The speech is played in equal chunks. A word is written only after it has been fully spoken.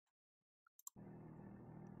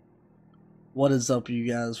What is up, you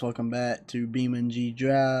guys? Welcome back to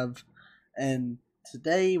BeamNG.Drive, and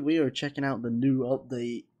today we are checking out the new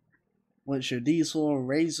update, which are diesel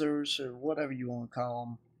razors or whatever you want to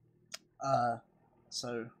call them.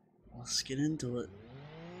 So let's get into it.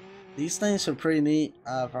 These things are pretty neat.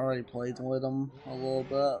 I've already played with them a little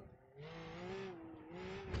bit.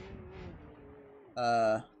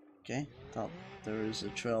 Okay, thought there was a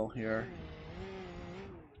trail here.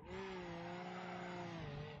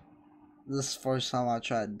 This is the first time I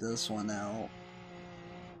tried this one out.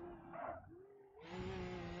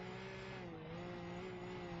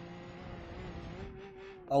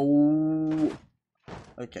 Oh,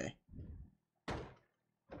 okay. I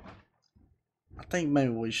think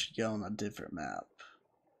maybe we should go on a different map.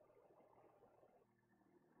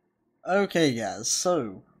 Okay guys,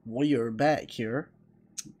 so we are back here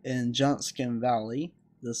in Johnston Valley.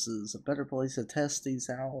 This is a better place to test these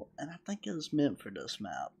out, and I think it was meant for this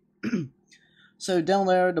map. So down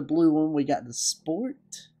there, the blue one, we got the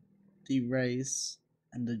Sport, the Race,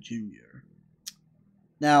 and the Junior.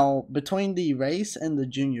 Now, between the Race and the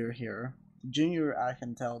Junior here, Junior I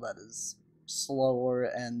can tell that is slower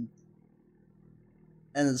and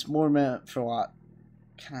it's more meant for like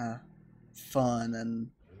kind of fun, and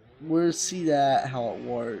we'll see that how it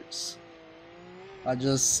works. By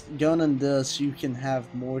just going in this, you can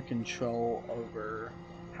have more control over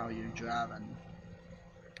how you're driving.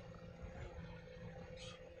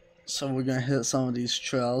 So we're gonna hit some of these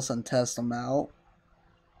trails and test them out.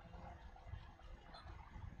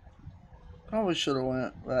 Probably should have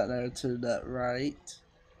went right there to that right.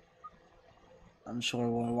 I'm sure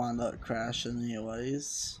we'll wind up crashing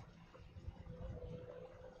anyways.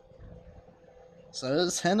 So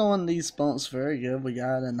it's handling these bumps very good. We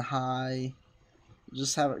got it in high.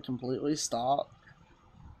 Just have it completely stop.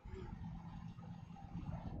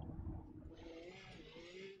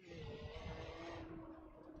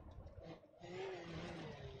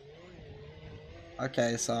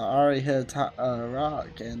 Okay, so I already hit a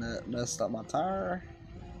rock and it messed up my tire.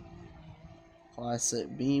 Classic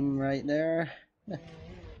beam right there. It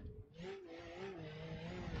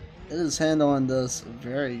is handling this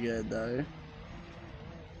very good though.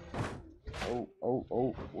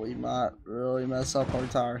 Oh, we might really mess up our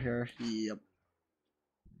tire here. Yep.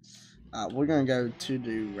 We're gonna go to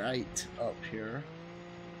the right up here.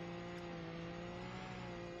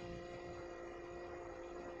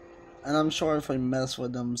 And I'm sure if we mess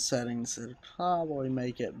with them settings, it'll probably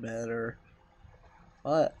make it better.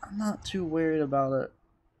 But I'm not too worried about it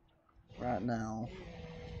right now.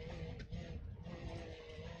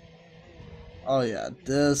 Oh yeah,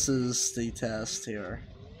 this is the test here.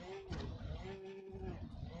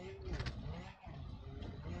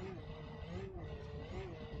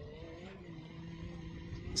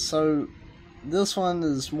 So this one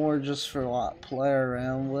is more just for like play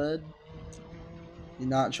around with. You're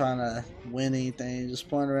not trying to win anything, just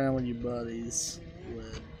playing around with your buddies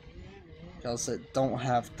with, because it don't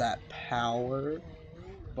have that power.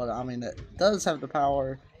 But I mean, it does have the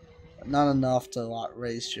power, but not enough to like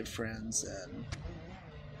race your friends in.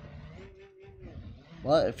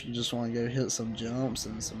 But if you just want to go hit some jumps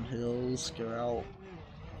and some hills, go out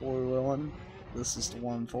four-wheeling, this is the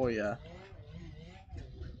one for you.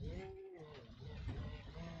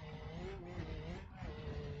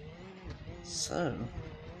 So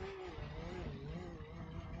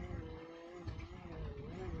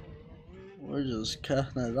we're just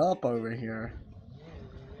cutting it up over here.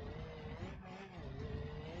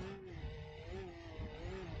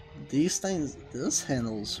 These things, this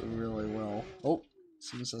handles really well. Oh, as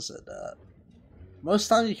soon as I said that. Most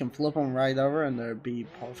times you can flip them right over and they'll be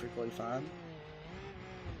perfectly fine.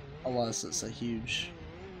 Unless it's a huge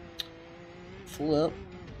flip.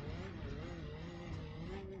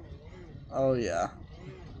 Oh yeah.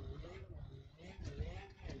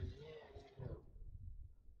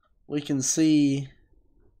 We can see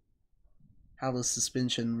how the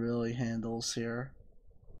suspension really handles here.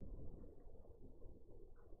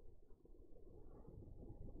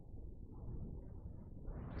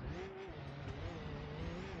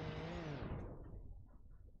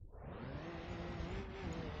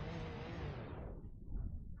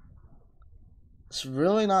 It's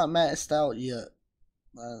really not maxed out yet.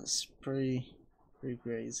 That's pretty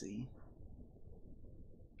crazy.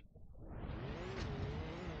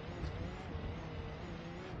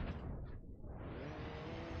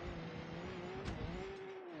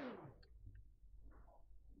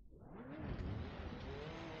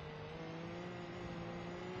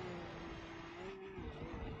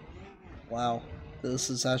 Wow, this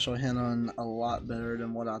is actually handling a lot better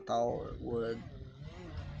than what I thought it would.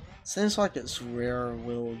 Seems like it's rear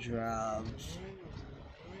wheel drive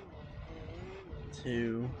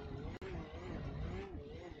too.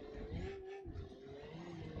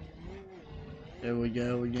 Here we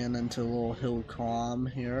go again into a little hill climb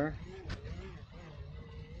here.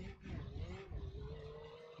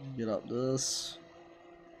 Get up this.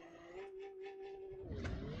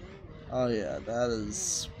 Oh yeah, that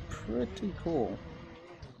is pretty cool.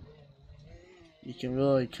 You can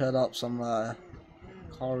really cut up some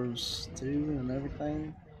cars too and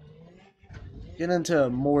everything. Get into a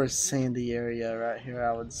more sandy area right here,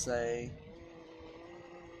 I would say.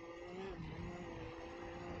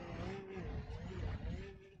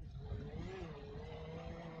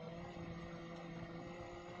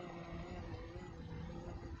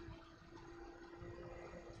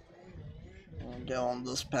 I'll go on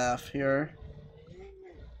this path here.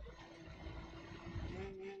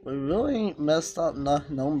 We really ain't messed up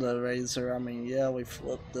nothing on the Razor. I mean, yeah, we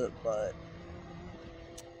flipped it, but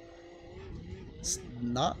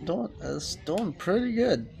it's doing pretty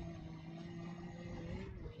good.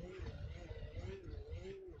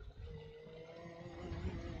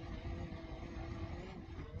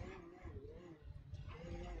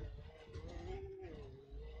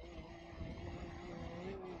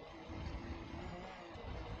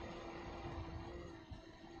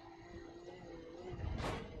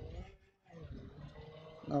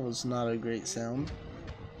 That was not a great sound.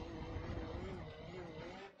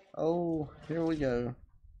 Oh, here we go.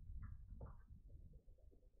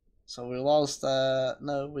 So we lost that.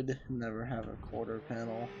 No, we didn't never have a quarter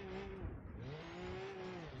panel.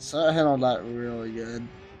 So I handled that really good.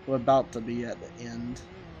 We're about to be at the end.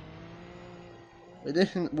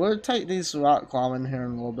 We'll take these rock climbing here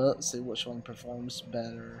in a little bit, see which one performs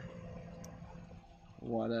better.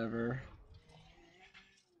 Whatever.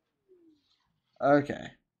 Okay.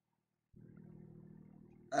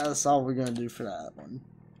 That's all we're gonna do for that one.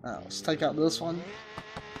 Now let's take out this one.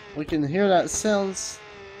 We can hear that sounds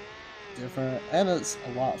different and it's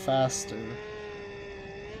a lot faster.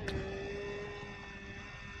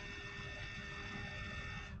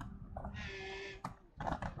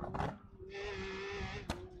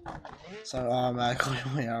 So automatically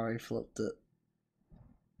we already flipped it.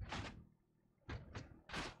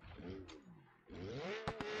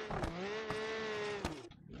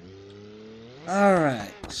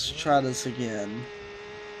 Alright, let's try this again.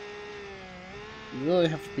 You really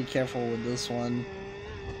have to be careful with this one.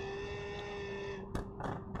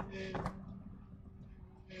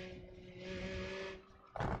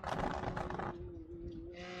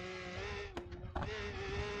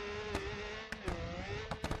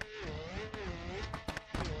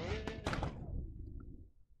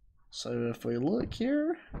 So if we look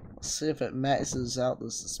here, let's see if it maxes out the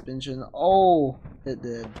suspension. Oh, it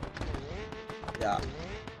did. Yeah.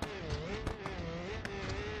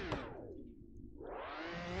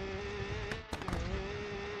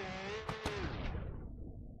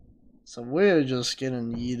 So we're just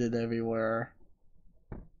getting yeeted everywhere.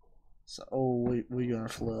 So we're gonna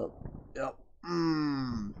flip. Yep.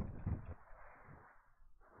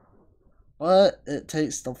 But it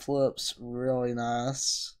takes the flips really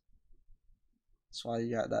nice. That's why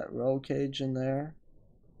you got that roll cage in there.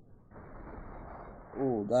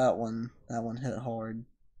 Oh, that one hit hard.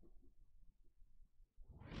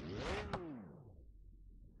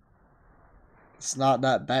 It's not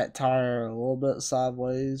that back tire a little bit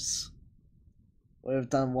sideways. We've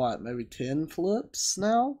done what, maybe 10 flips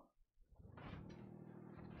now?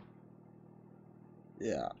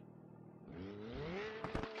 Yeah.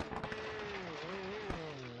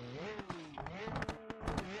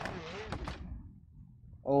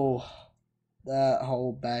 Oh, that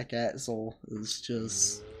whole back axle is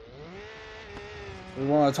just... If we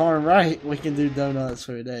want to turn right, we can do donuts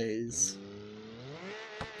for days.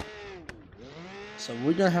 So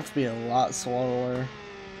we're gonna have to be a lot slower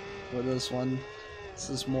with this one. This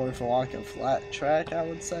is more for like a flat track, I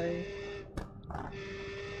would say.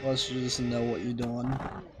 Unless you just know what you're doing.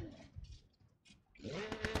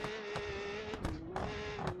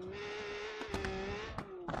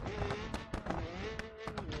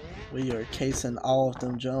 We are casing all of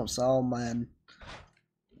them jumps. Oh man.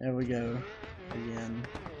 There we go. Again.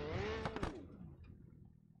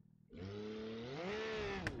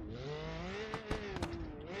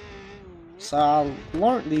 So I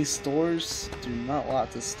learned these stores do not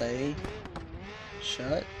like to stay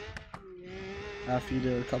shut after you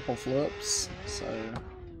do a couple flips. So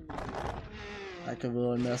that could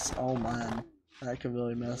really mess. Oh man. That could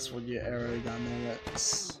really mess with your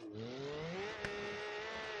aerodynamics.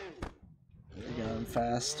 Going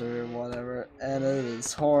faster, whatever, and it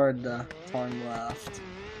is hard to turn left.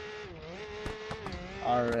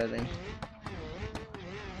 already.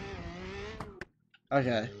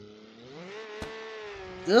 Okay.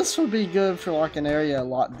 This would be good for like an area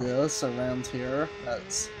like this around here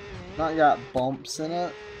that's not got bumps in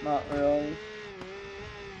it. Not really. You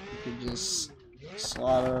could just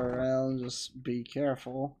slide it around, just be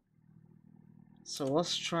careful. So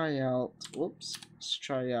let's try out, whoops, let's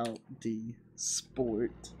try out the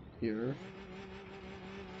sport here.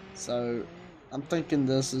 So I'm thinking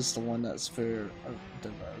this is the one that's for the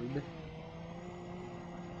road.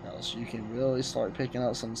 Else you can really start picking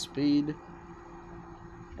up some speed.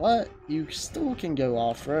 But you still can go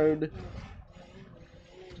off-road.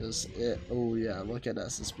 Oh yeah, look at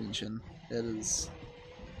that suspension. It is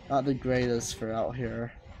not the greatest for out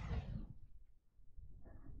here.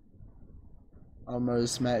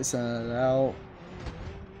 Almost maxing it out.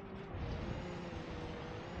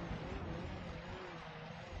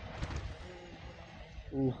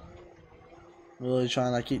 Ooh. Really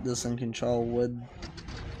trying to keep this in control with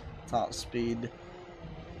top speed.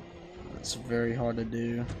 It's very hard to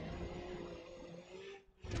do.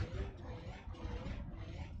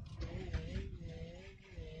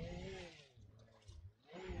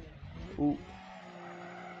 Ooh.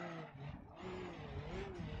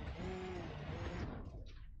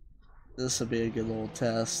 This would be a good little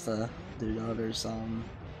test to do the others on.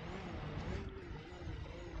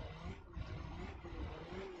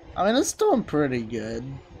 I mean, it's doing pretty good.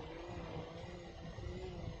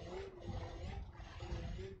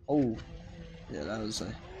 Oh, yeah, that was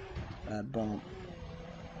a bad bump.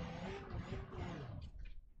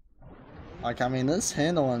 Like, I mean, it's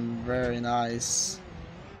handling very nice.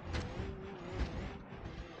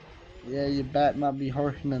 Yeah, your back might be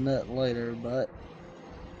hurting in it later, but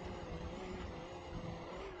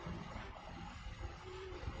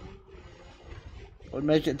we'll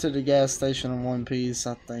make it to the gas station in one piece.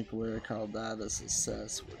 I think we're called that a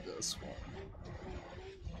success with this one.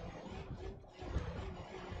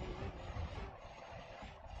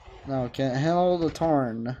 No, can't handle the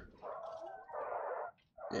turn.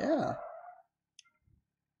 Yeah.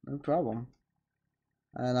 No problem.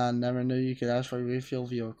 And I never knew you could actually refuel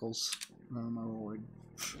vehicles. Oh my lord.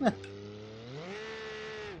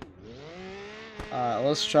 Alright,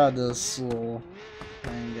 let's try this little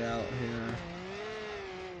thing out here.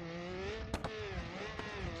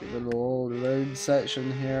 Give it a little road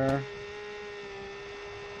section here.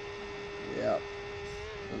 Yep.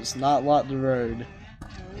 It's not like the road.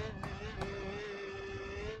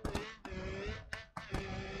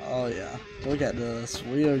 Oh yeah. Look at this.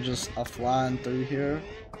 We are just flying through here.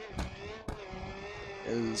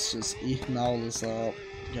 It's just eating all this up.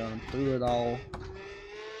 Going through it all.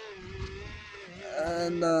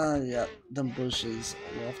 And yeah, them bushes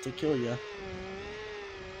love to kill you.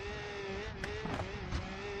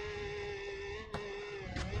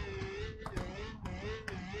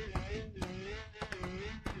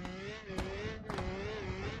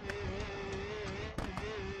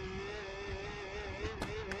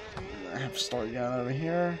 I have to start going over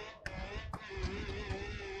here.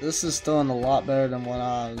 This is doing a lot better than what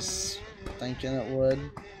I was thinking it would.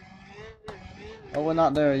 Oh, we're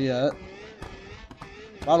not there yet.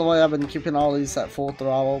 By the way, I've been keeping all these at full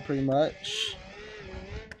throttle pretty much.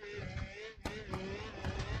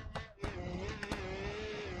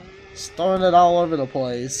 Throwing it all over the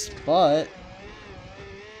place, but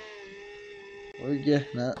we're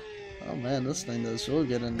getting it. Oh man, this thing does really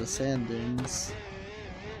good in the sand dunes.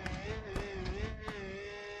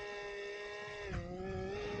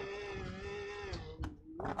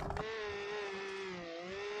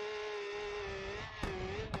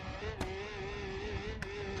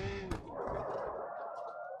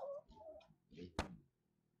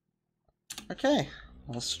 Okay,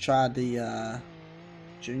 let's try the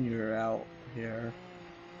junior out here.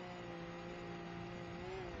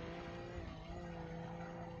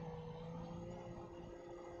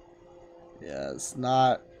 Yeah, it's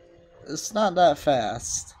not that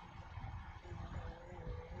fast.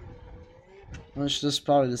 Which is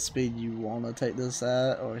probably the speed you want to take this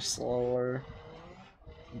at, or slower,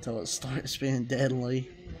 until it starts being deadly.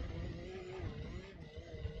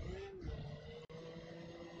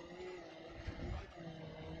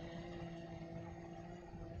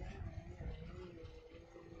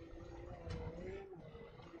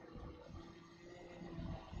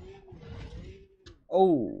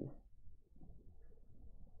 Oh.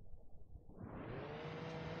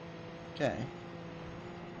 Okay.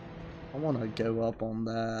 I want to go up on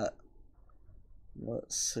that.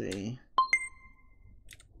 Let's see.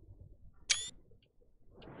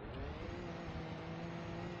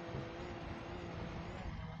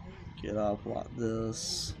 Get up like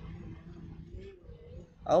this.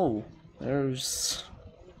 Oh, there's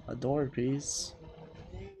a door piece.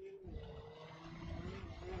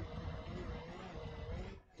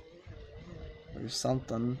 There's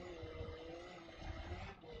something.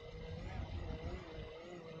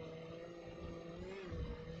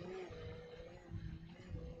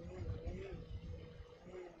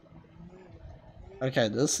 Okay,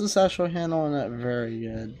 this is actually handling it very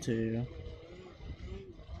good too.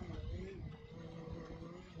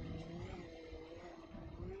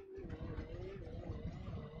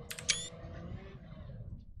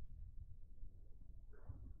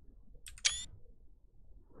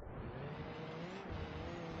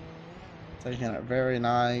 Taking it very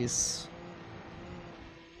nice.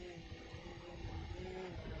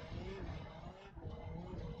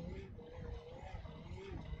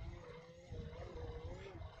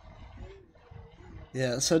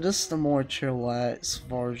 Yeah, so this is the more chillax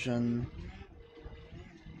version.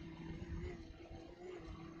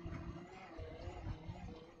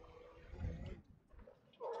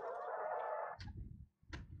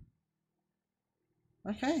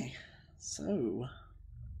 Okay, so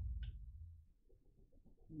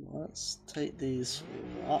let's take these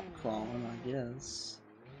rock crawling, I guess.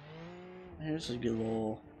 Here's a good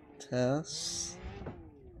little test.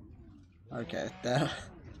 Okay, that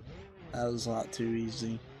was a lot too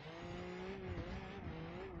easy.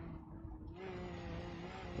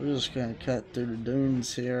 We're just gonna cut through the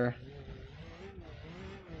dunes here.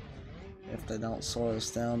 If they don't slow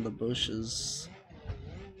us down, the bushes.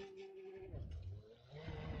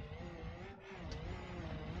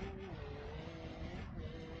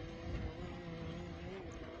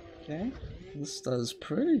 Okay, this does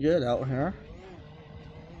pretty good out here.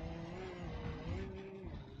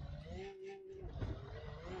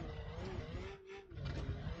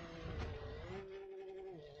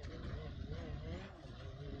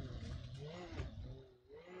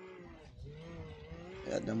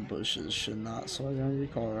 Yeah, them bushes should not slow down your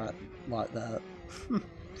car right like that.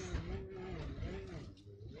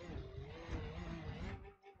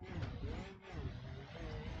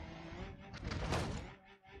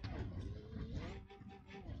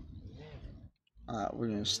 Alright, we're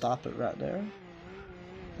gonna stop it right there.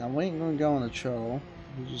 Now we ain't gonna go on a trail.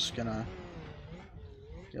 We're just gonna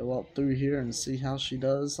go up through here and see how she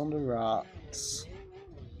does on the rocks.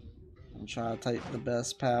 And try to take the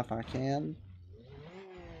best path I can.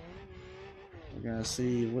 We're gonna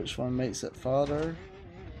see which one makes it farther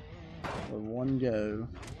with one go.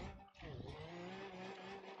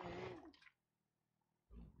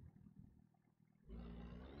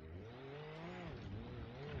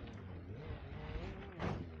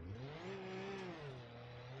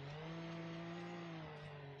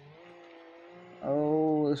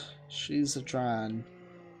 Oh, she's a trying.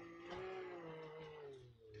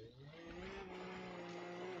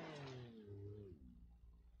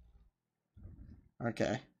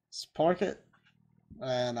 Okay, let's park it.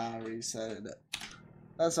 And I reset it.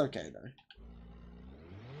 That's okay though.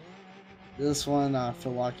 This one, I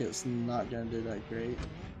feel like it's not gonna do that great.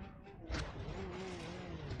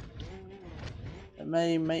 It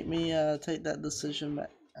may make me take that decision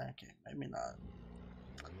back. Okay, maybe not.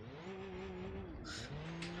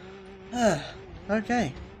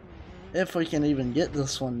 Okay, if we can even get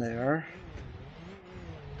this one there.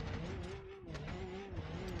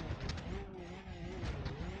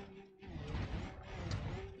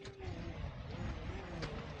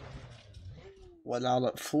 Without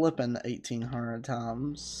it flipping 1800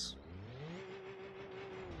 times.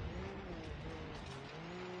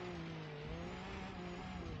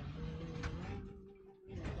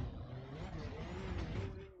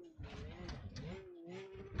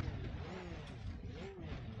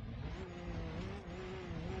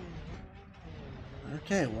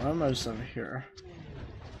 Okay, we're almost over here.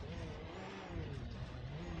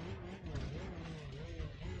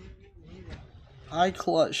 High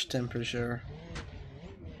clutch temperature.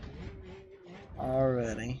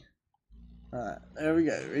 Already. Alright, there we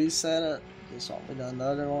go. Reset it. Just want me done the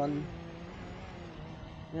other one.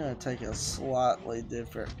 I'm gonna take a slightly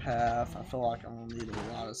different path. I feel like I'm gonna need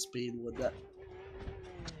a lot of speed with that.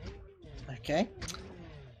 Okay.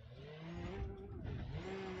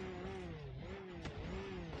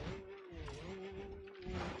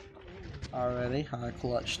 Already high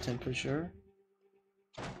clutch temperature.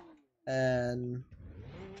 And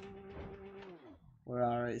we're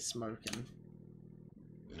already smoking.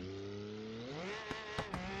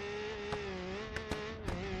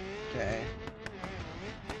 Okay.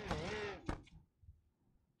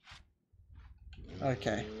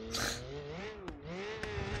 Okay.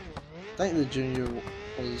 I think the junior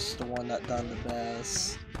was the one that done the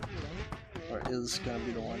best. Or is gonna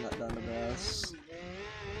be the one that done the best.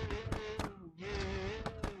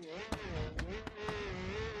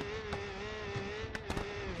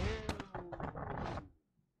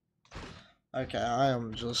 Okay, I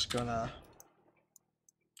am just gonna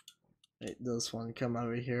make this one come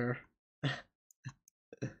over here.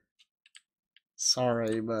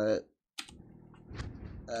 Sorry, but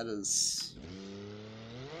that is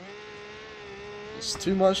just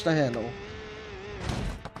too much to handle.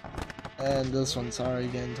 And this one's already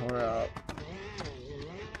getting tore up.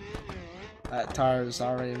 That tire's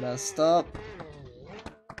already messed up.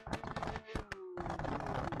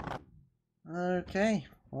 Okay,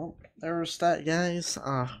 well, there's that, guys.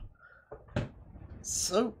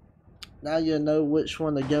 So now you know which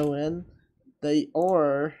one to go in. They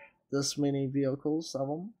are this many vehicles of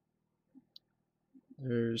them.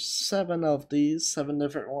 There's 7 of these, 7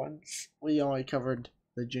 different ones. We only covered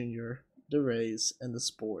the junior, the race, and the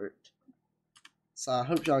sport. So I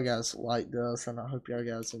hope y'all guys like this, and I hope y'all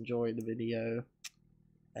guys enjoyed the video.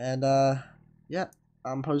 And yeah,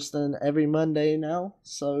 I'm posting every Monday now,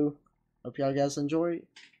 so hope y'all guys enjoy,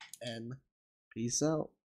 and peace out.